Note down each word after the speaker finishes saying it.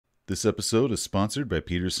This episode is sponsored by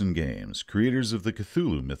Peterson Games, creators of the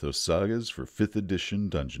Cthulhu Mythos sagas for 5th edition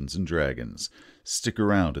Dungeons & Dragons. Stick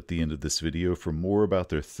around at the end of this video for more about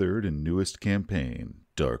their third and newest campaign,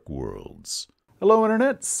 Dark Worlds. Hello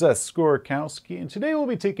Internet, Seth Skorkowski, and today we'll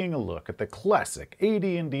be taking a look at the classic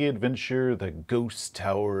AD&D adventure, The Ghost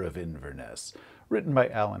Tower of Inverness. Written by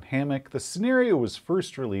Alan Hammock, the scenario was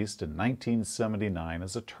first released in 1979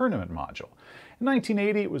 as a tournament module. In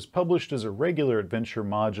 1980, it was published as a regular adventure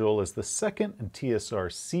module as the second in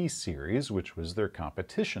TSR-C series, which was their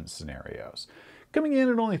competition scenarios. Coming in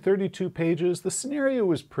at only 32 pages, the scenario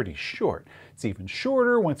was pretty short. It's even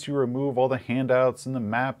shorter once you remove all the handouts and the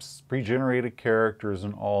maps, pre-generated characters,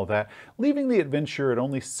 and all that, leaving the adventure at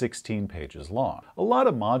only 16 pages long. A lot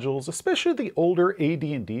of modules, especially the older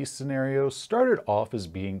AD&D scenarios, started off as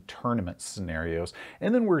being tournament scenarios,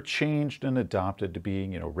 and then were changed and adopted to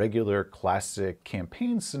being, regular classic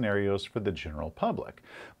campaign scenarios for the general public.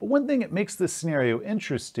 But one thing that makes this scenario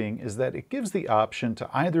interesting is that it gives the option to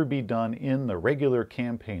either be done in the regular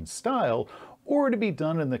campaign style or to be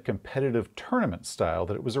done in the competitive tournament style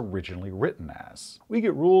that it was originally written as. We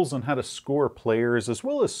get rules on how to score players as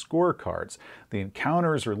well as scorecards. The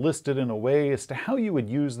encounters are listed in a way as to how you would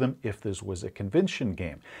use them if this was a convention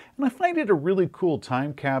game. And I find it a really cool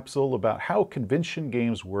time capsule about how convention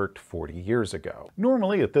games worked 40 years ago.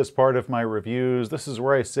 Normally at this part of my reviews, this is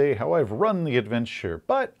where I say how I've run the adventure,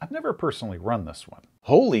 but I've never personally run this one.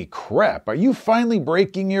 Holy crap, are you finally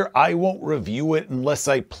breaking your I won't review it unless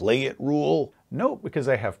I play it rule? No, because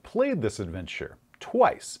I have played this adventure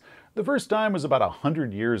twice. The first time was about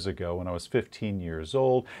 100 years ago when I was 15 years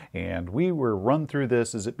old, and we were run through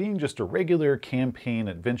this as it being just a regular campaign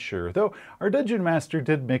adventure, though our Dungeon Master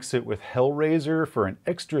did mix it with Hellraiser for an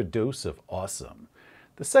extra dose of awesome.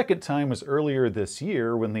 The second time was earlier this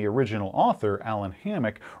year when the original author, Alan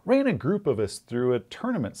Hammock, ran a group of us through a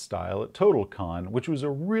tournament style at TotalCon, which was a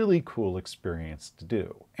really cool experience to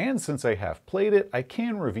do. And since I have played it, I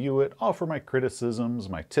can review it, offer my criticisms,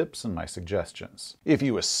 my tips, and my suggestions. If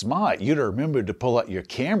you were smart, you'd have remembered to pull out your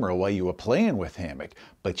camera while you were playing with Hammock,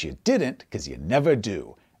 but you didn't because you never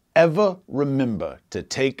do. Ever remember to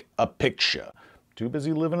take a picture. Too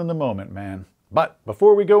busy living in the moment, man. But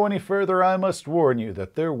before we go any further, I must warn you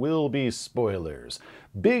that there will be spoilers.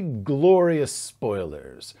 Big, glorious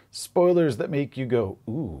spoilers. Spoilers that make you go,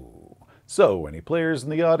 ooh. So, any players in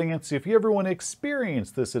the audience, if you ever want to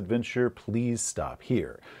experience this adventure, please stop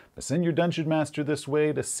here. Send your Dungeon Master this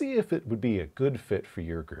way to see if it would be a good fit for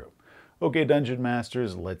your group. Okay, Dungeon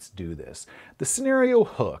Masters, let's do this. The scenario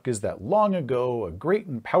hook is that long ago, a great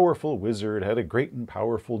and powerful wizard had a great and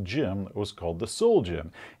powerful gem that was called the Soul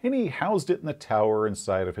Gem, and he housed it in the tower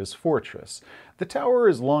inside of his fortress. The tower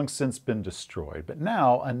has long since been destroyed, but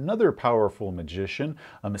now another powerful magician,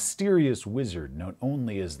 a mysterious wizard known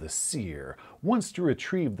only as the Seer, wants to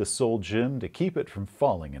retrieve the Soul Gem to keep it from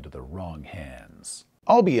falling into the wrong hands.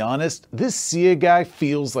 I'll be honest, this Seer guy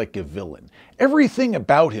feels like a villain. Everything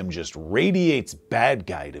about him just radiates bad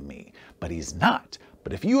guy to me. But he's not.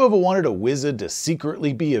 But if you ever wanted a wizard to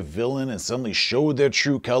secretly be a villain and suddenly show their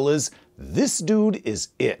true colors, this dude is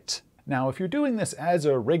it. Now, if you're doing this as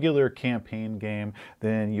a regular campaign game,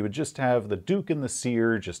 then you would just have the Duke and the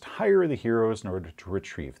Seer just hire the heroes in order to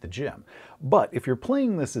retrieve the gem. But if you're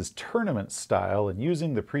playing this as tournament style and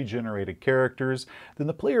using the pre-generated characters, then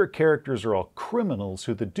the player characters are all criminals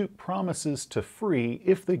who the Duke promises to free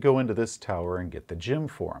if they go into this tower and get the gem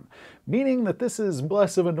for him. Meaning that this is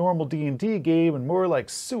less of a normal D&D game and more like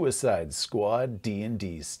Suicide Squad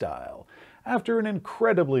D&D style. After an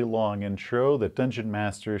incredibly long intro that Dungeon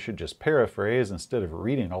Masters should just paraphrase instead of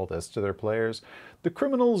reading all this to their players, the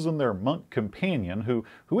criminals and their monk companion,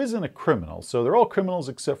 who isn't a criminal, so they're all criminals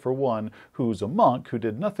except for one, who's a monk who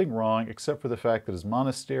did nothing wrong except for the fact that his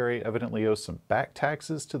monastery evidently owes some back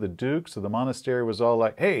taxes to the Duke, so the monastery was all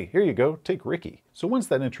like, hey, here you go, take Ricky. So once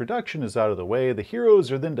that introduction is out of the way, the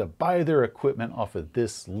heroes are then to buy their equipment off of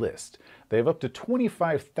this list. They have up to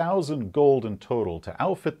 25,000 gold in total to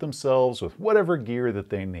outfit themselves with whatever gear that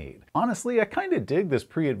they need. Honestly, I kind of dig this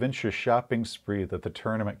pre-adventure shopping spree that the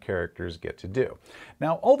tournament characters get to do.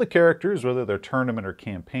 Now, all the characters, whether they're tournament or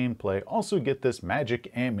campaign play, also get this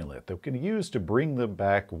magic amulet that can use to bring them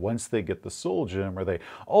back once they get the Soul Gem, where they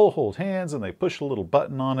all hold hands and they push a little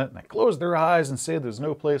button on it and they close their eyes and say there's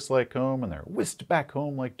no place like home and they're whisked back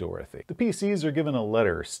home like Dorothy. The PCs are given a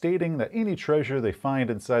letter stating that any treasure they find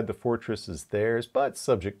inside the fortress is theirs, but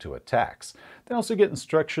subject to a tax. They also get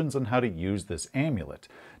instructions on how to use this amulet.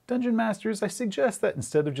 Dungeon Masters, I suggest that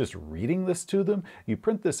instead of just reading this to them, you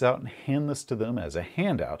print this out and hand this to them as a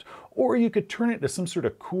handout, or you could turn it into some sort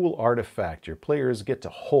of cool artifact your players get to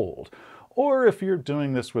hold. Or if you're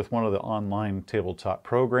doing this with one of the online tabletop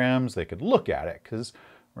programs, they could look at it, because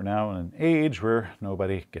we're now in an age where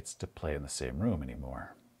nobody gets to play in the same room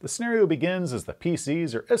anymore. The scenario begins as the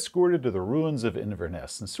PCs are escorted to the ruins of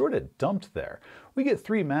Inverness and sort of dumped there. We get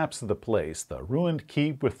 3 maps of the place: the ruined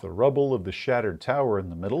keep with the rubble of the shattered tower in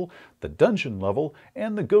the middle, the dungeon level,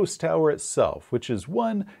 and the ghost tower itself, which is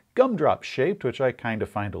 1, gumdrop shaped, which I kind of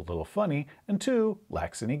find a little funny, and 2,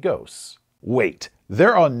 lacks any ghosts. Wait,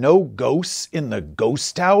 there are no ghosts in the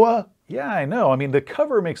ghost tower? Yeah, I know. I mean, the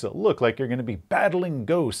cover makes it look like you're going to be battling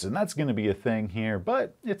ghosts, and that's going to be a thing here,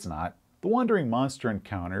 but it's not. The wandering monster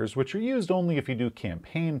encounters, which are used only if you do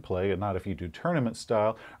campaign play and not if you do tournament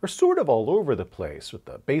style, are sort of all over the place, with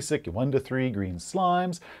the basic 1 to 3 green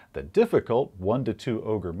slimes, the difficult 1 to 2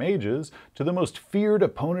 ogre mages, to the most feared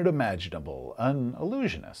opponent imaginable, an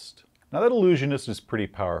illusionist. Now that illusionist is pretty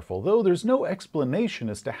powerful, though there's no explanation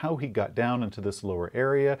as to how he got down into this lower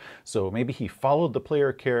area. So maybe he followed the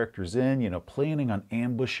player characters in, planning on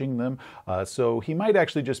ambushing them. So he might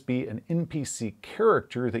actually just be an NPC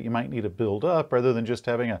character that you might need to build up rather than just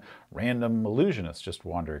having a random illusionist just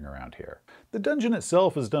wandering around here. The dungeon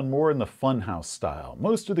itself is done more in the funhouse style.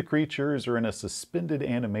 Most of the creatures are in a suspended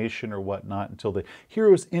animation or whatnot until the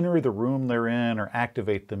heroes enter the room they're in or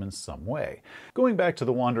activate them in some way. Going back to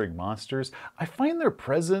the wandering monsters, I find their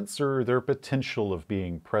presence or their potential of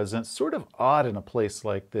being present sort of odd in a place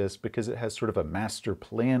like this because it has sort of a master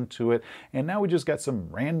plan to it, and now we just got some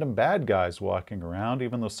random bad guys walking around,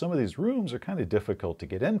 even though some of these rooms are kind of difficult to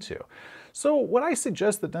get into. So what I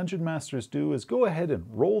suggest that dungeon masters do is go ahead and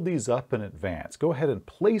roll these up in advance. Go ahead and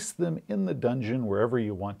place them in the dungeon wherever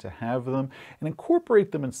you want to have them and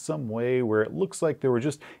incorporate them in some way where it looks like they were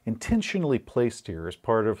just intentionally placed here as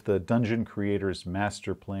part of the dungeon creator's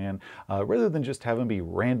master plan, rather than just have them be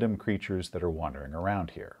random creatures that are wandering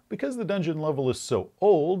around here. Because the dungeon level is so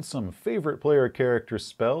old, some favorite player character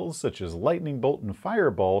spells such as Lightning Bolt and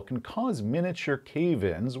Fireball can cause miniature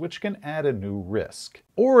cave-ins, which can add a new risk.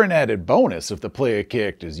 Or an added bonus if the player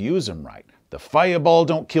characters use them right. The fireball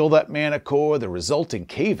don't kill that mana core, the resulting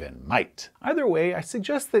cave-in might. Either way, I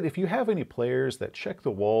suggest that if you have any players that check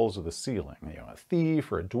the walls or the ceiling, a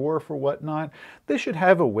thief or a dwarf or whatnot, they should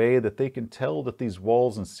have a way that they can tell that these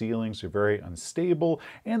walls and ceilings are very unstable,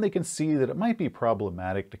 and they can see that it might be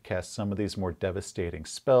problematic to cast some of these more devastating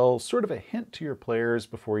spells, sort of a hint to your players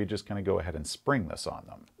before you just kind of go ahead and spring this on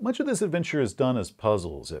them. Much of this adventure is done as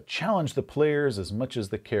puzzles that challenge the players as much as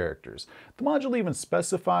the characters. The module even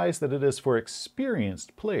specifies that it is for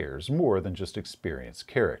experienced players more than just experienced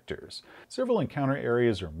characters. Several encounter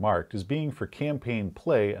areas are marked as being for campaign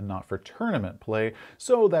play and not for tournament play,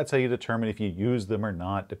 so that's how you determine if you use them or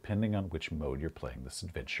not, depending on which mode you're playing this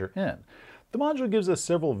adventure in. The module gives us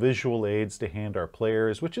several visual aids to hand our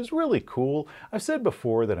players, which is really cool. I've said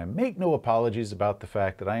before that I make no apologies about the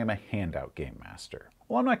fact that I am a handout game master.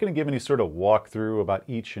 While I'm not going to give any sort of walkthrough about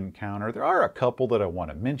each encounter, there are a couple that I want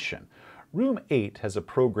to mention. Room 8 has a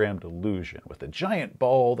programmed illusion with a giant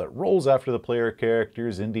ball that rolls after the player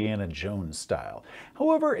characters Indiana Jones style.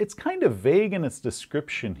 However, it's kind of vague in its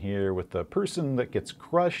description here, with the person that gets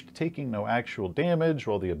crushed taking no actual damage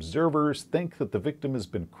while the observers think that the victim has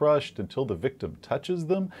been crushed until the victim touches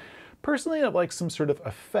them. Personally, I'd like some sort of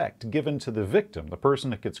effect given to the victim, the person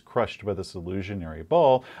that gets crushed by this illusionary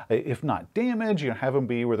ball. If not damage, have them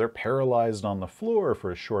be where they're paralyzed on the floor for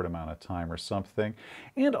a short amount of time or something.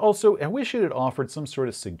 And also, I wish it had offered some sort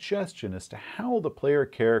of suggestion as to how the player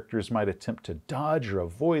characters might attempt to dodge or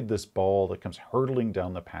avoid this ball that comes hurtling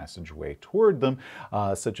down the passageway toward them,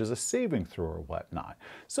 such as a saving throw or whatnot.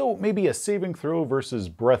 So maybe a saving throw versus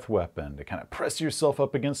breath weapon to kind of press yourself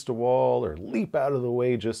up against a wall or leap out of the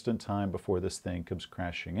way just in time before this thing comes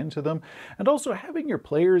crashing into them. And also having your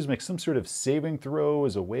players make some sort of saving throw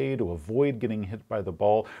as a way to avoid getting hit by the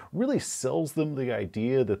ball really sells them the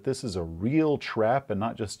idea that this is a real trap and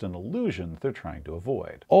not just an illusion that they're trying to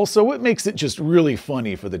avoid. Also, it makes it just really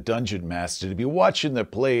funny for the dungeon master to be watching the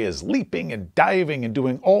players leaping and diving and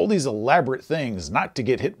doing all these elaborate things not to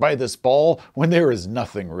get hit by this ball when there is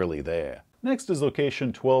nothing really there. Next is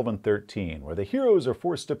location 12 and 13, where the heroes are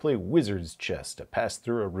forced to play Wizard's Chess to pass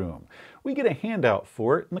through a room. We get a handout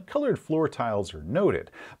for it, and the colored floor tiles are noted,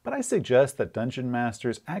 but I suggest that dungeon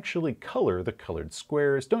masters actually color the colored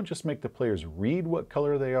squares. Don't just make the players read what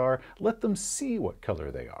color they are, let them see what color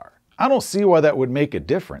they are. I don't see why that would make a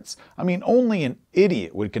difference. I mean, only an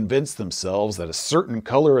idiot would convince themselves that a certain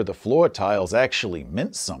color of the floor tiles actually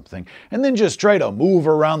meant something, and then just try to move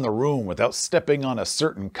around the room without stepping on a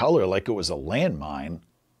certain color like it was a landmine.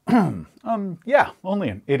 Yeah, only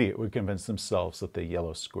an idiot would convince themselves that the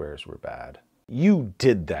yellow squares were bad. You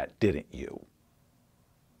did that, didn't you?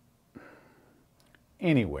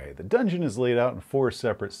 Anyway, the dungeon is laid out in 4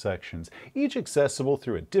 separate sections, each accessible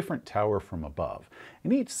through a different tower from above.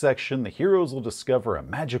 In each section, the heroes will discover a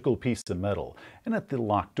magical piece of metal, and at the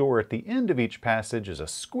locked door at the end of each passage is a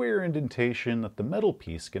square indentation that the metal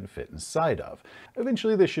piece can fit inside of.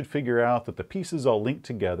 Eventually they should figure out that the pieces all link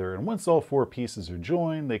together, and once all 4 pieces are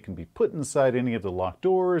joined, they can be put inside any of the locked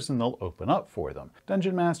doors and they'll open up for them.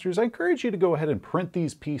 Dungeon Masters, I encourage you to go ahead and print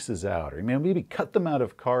these pieces out, or maybe cut them out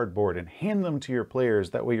of cardboard and hand them to your players.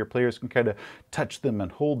 That way your players can kind of touch them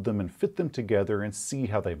and hold them and fit them together and see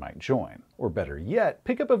how they might join. Or better yet,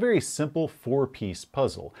 pick up a very simple 4-piece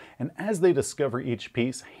puzzle, and as they discover each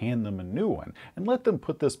piece, hand them a new one, and let them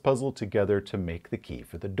put this puzzle together to make the key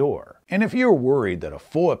for the door. And if you're worried that a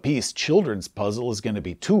 4-piece children's puzzle is going to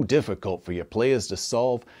be too difficult for your players to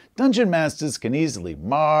solve, Dungeon Masters can easily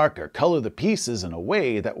mark or color the pieces in a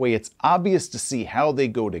way that it's obvious to see how they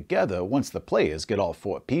go together once the players get all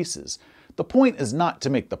 4 pieces. The point is not to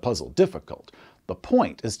make the puzzle difficult. The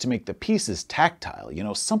point is to make the pieces tactile,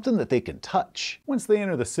 something that they can touch. Once they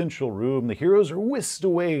enter the central room, the heroes are whisked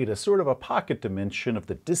away to sort of a pocket dimension of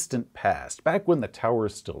the distant past, back when the tower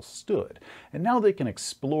still stood. And now they can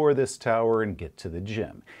explore this tower and get to the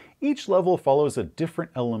gym. Each level follows a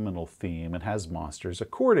different elemental theme and has monsters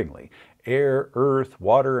accordingly. Air, earth,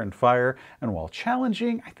 water, and fire, and while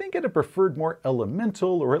challenging, I think I'd have preferred more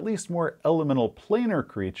elemental, or at least more elemental planar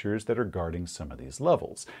creatures that are guarding some of these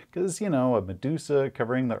levels. Because, a Medusa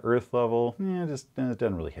covering the earth level, just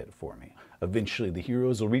doesn't really hit for me. Eventually, the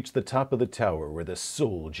heroes will reach the top of the tower where the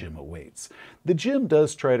soul gem awaits. The gem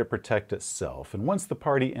does try to protect itself, and once the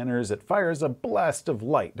party enters, it fires a blast of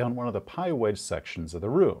light down one of the pie wedge sections of the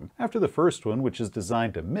room. After the first one, which is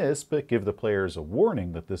designed to miss but give the players a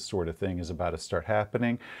warning that this sort of thing is about to start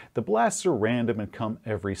happening, the blasts are random and come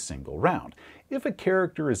every single round. If a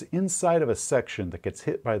character is inside of a section that gets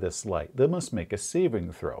hit by this light, they must make a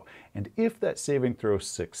saving throw. And if that saving throw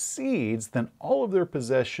succeeds, then all of their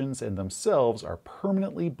possessions and themselves are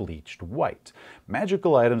permanently bleached white.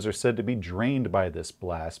 Magical items are said to be drained by this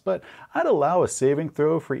blast, but I'd allow a saving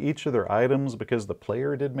throw for each of their items because the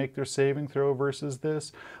player did make their saving throw versus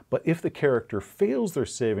this. But if the character fails their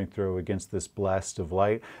saving throw against this blast of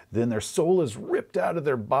light, then their soul is ripped out of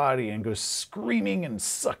their body and goes screaming and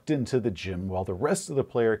sucked into the gym while the rest of the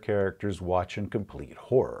player characters watch in complete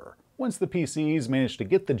horror. Once the PCs manage to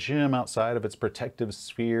get the gem outside of its protective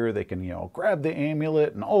sphere, they can, grab the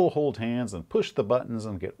amulet and all hold hands and push the buttons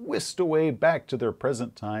and get whisked away back to their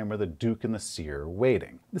present time where the Duke and the Seer are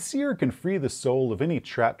waiting. The Seer can free the soul of any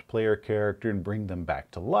trapped player character and bring them back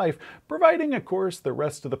to life, providing, of course, the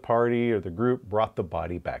rest of the party or the group brought the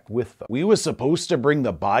body back with them. We were supposed to bring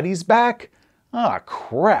the bodies back? Ah,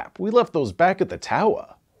 crap, we left those back at the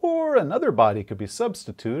tower. Or another body could be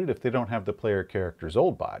substituted if they don't have the player character's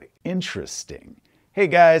old body. Interesting. Hey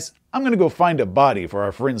guys, I'm gonna go find a body for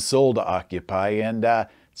our friend's soul to occupy, and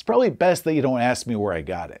it's probably best that you don't ask me where I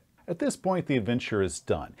got it. At this point, the adventure is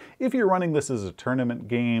done. If you're running this as a tournament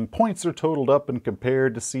game, points are totaled up and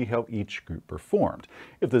compared to see how each group performed.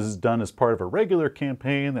 If this is done as part of a regular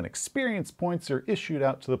campaign, then experience points are issued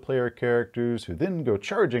out to the player characters who then go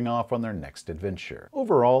charging off on their next adventure.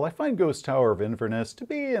 Overall, I find Ghost Tower of Inverness to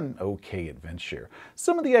be an okay adventure.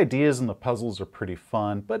 Some of the ideas and the puzzles are pretty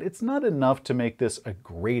fun, but it's not enough to make this a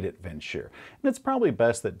great adventure. And it's probably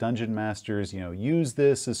best that Dungeon Masters, use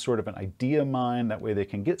this as sort of an idea mine. That way they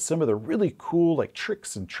can get some of the really cool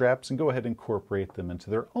tricks and traps and go ahead and incorporate them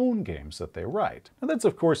into their own games that they write. Now that's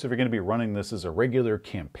of course if you're going to be running this as a regular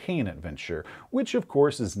campaign adventure, which of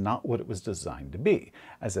course is not what it was designed to be.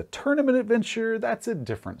 As a tournament adventure, that's a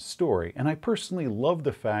different story, and I personally love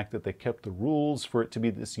the fact that they kept the rules for it to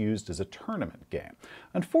be used as a tournament game.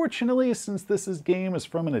 Unfortunately, since this game is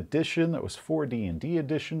from an edition that was 4 D&D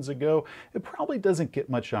editions ago, it probably doesn't get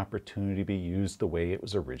much opportunity to be used the way it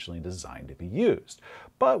was originally designed to be used.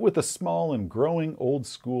 But with a small and growing old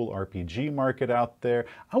school RPG market out there,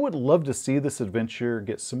 I would love to see this adventure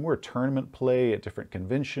get some more tournament play at different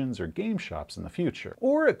conventions or game shops in the future.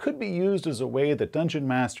 Or it could be used as a way that Dungeon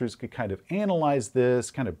Masters could kind of analyze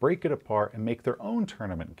this, kind of break it apart and make their own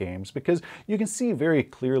tournament games, because you can see very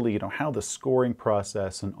clearly, how the scoring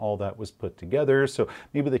process and all that was put together. So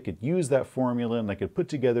maybe they could use that formula and they could put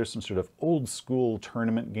together some sort of old school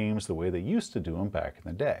tournament games the way they used to do them back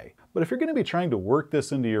in the day. But if you're going to be trying to work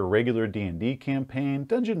this into your regular D&D campaign,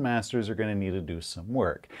 Dungeon Masters are going to need to do some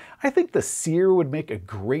work. I think the Seer would make a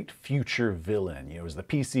great future villain. As the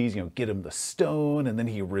PCs, get him the stone and then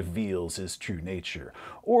he reveals his true nature.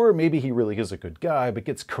 Or maybe he really is a good guy but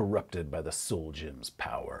gets corrupted by the soul gem's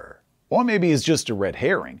power. Or maybe he's just a red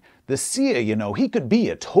herring. The seer, he could be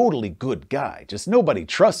a totally good guy, just nobody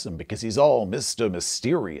trusts him because he's all Mr.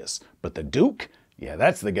 Mysterious. But the Duke? Yeah,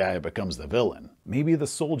 that's the guy who becomes the villain. Maybe the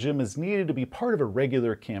soul gem is needed to be part of a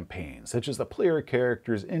regular campaign, such as the player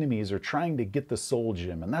character's enemies are trying to get the soul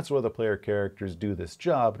gem, and that's why the player characters do this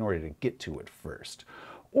job in order to get to it first.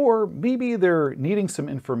 Or maybe they're needing some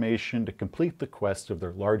information to complete the quest of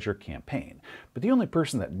their larger campaign. But the only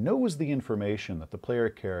person that knows the information that the player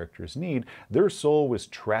characters need, their soul was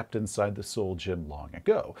trapped inside the soul gem long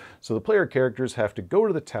ago. So the player characters have to go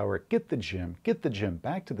to the tower, get the gem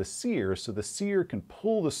back to the seer so the seer can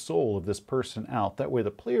pull the soul of this person out. That way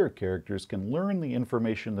the player characters can learn the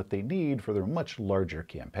information that they need for their much larger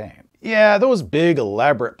campaign. Yeah, those big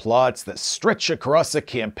elaborate plots that stretch across a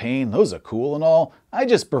campaign, those are cool and all. I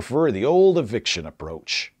just prefer the old eviction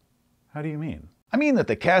approach. How do you mean? I mean that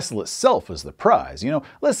the castle itself is the prize.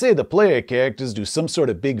 Let's say the player characters do some sort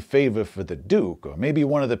of big favor for the Duke, or maybe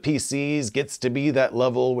one of the PCs gets to be that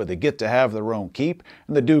level where they get to have their own keep,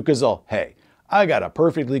 and the Duke is all, hey, I got a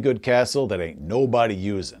perfectly good castle that ain't nobody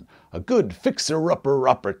using. A good fixer-upper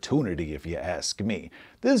opportunity, if you ask me.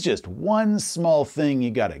 There's just one small thing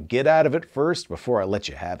you gotta get out of it first before I let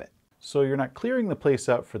you have it. So you're not clearing the place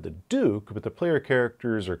out for the Duke, but the player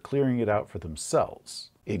characters are clearing it out for themselves.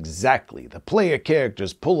 Exactly. The player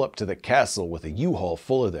characters pull up to the castle with a U-Haul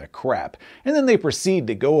full of their crap, and then they proceed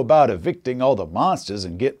to go about evicting all the monsters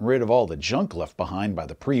and getting rid of all the junk left behind by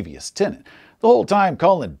the previous tenant. The whole time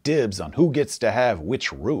calling dibs on who gets to have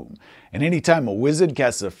which room. And anytime a wizard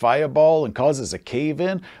casts a fireball and causes a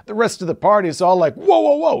cave-in, the rest of the party is all like, whoa,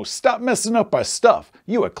 whoa, whoa, stop messing up our stuff.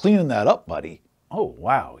 You are cleaning that up, buddy. Oh,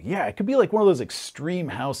 wow. Yeah, it could be like one of those extreme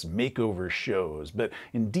house makeover shows, but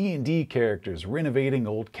in D&D characters renovating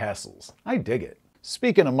old castles. I dig it.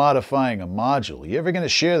 Speaking of modifying a module, you ever gonna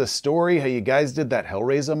share the story how you guys did that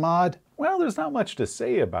Hellraiser mod? Well, there's not much to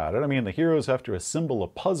say about it. I mean, the heroes have to assemble a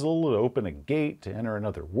puzzle to open a gate to enter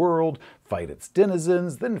another world, fight its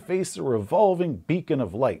denizens, then face a revolving beacon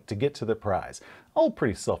of light to get to the prize. All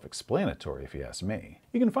pretty self-explanatory if you ask me.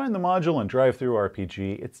 You can find the module in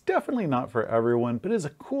DriveThruRPG. It's definitely not for everyone, but is a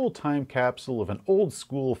cool time capsule of an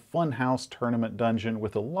old-school funhouse tournament dungeon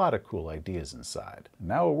with a lot of cool ideas inside.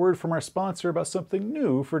 Now a word from our sponsor about something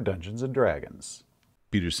new for Dungeons & Dragons.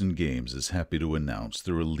 Peterson Games is happy to announce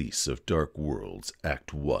the release of Dark Worlds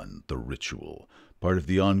Act 1, The Ritual, part of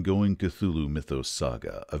the ongoing Cthulhu Mythos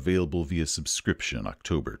saga, available via subscription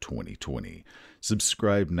October 2020.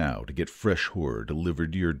 Subscribe now to get fresh horror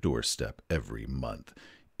delivered to your doorstep every month.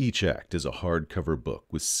 Each act is a hardcover book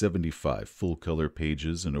with 75 full-color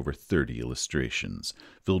pages and over 30 illustrations,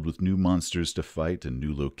 filled with new monsters to fight and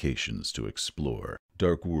new locations to explore.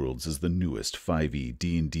 Dark Worlds is the newest 5e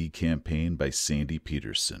D&D campaign by Sandy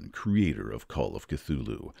Peterson, creator of Call of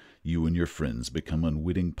Cthulhu. You and your friends become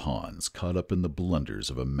unwitting pawns caught up in the blunders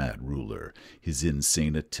of a mad ruler. His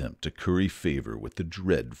insane attempt to curry favor with the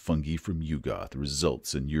dread fungi from Yugoth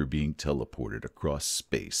results in your being teleported across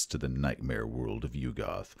space to the nightmare world of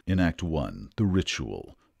Yugoth. In Act 1, The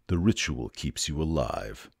Ritual. The ritual keeps you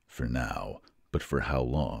alive, for now. But for how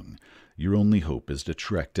long? Your only hope is to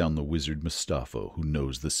track down the wizard Mustafa, who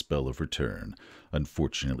knows the spell of return.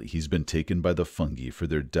 Unfortunately, he's been taken by the fungi for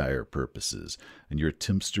their dire purposes, and your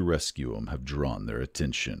attempts to rescue him have drawn their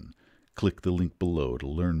attention. Click the link below to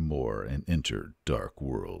learn more and enter Dark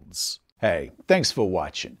Worlds. Hey, thanks for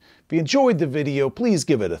watching. If you enjoyed the video, please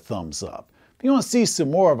give it a thumbs up. If you want to see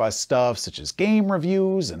some more of our stuff, such as game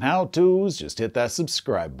reviews and how-tos, just hit that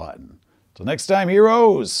subscribe button. Till next time,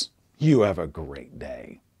 heroes, you have a great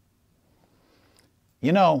day.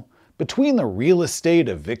 Between the real estate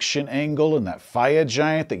eviction angle and that fire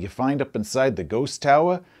giant that you find up inside the Ghost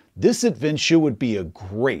Tower, this adventure would be a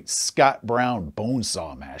great Scott Brown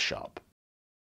Bonesaw mashup.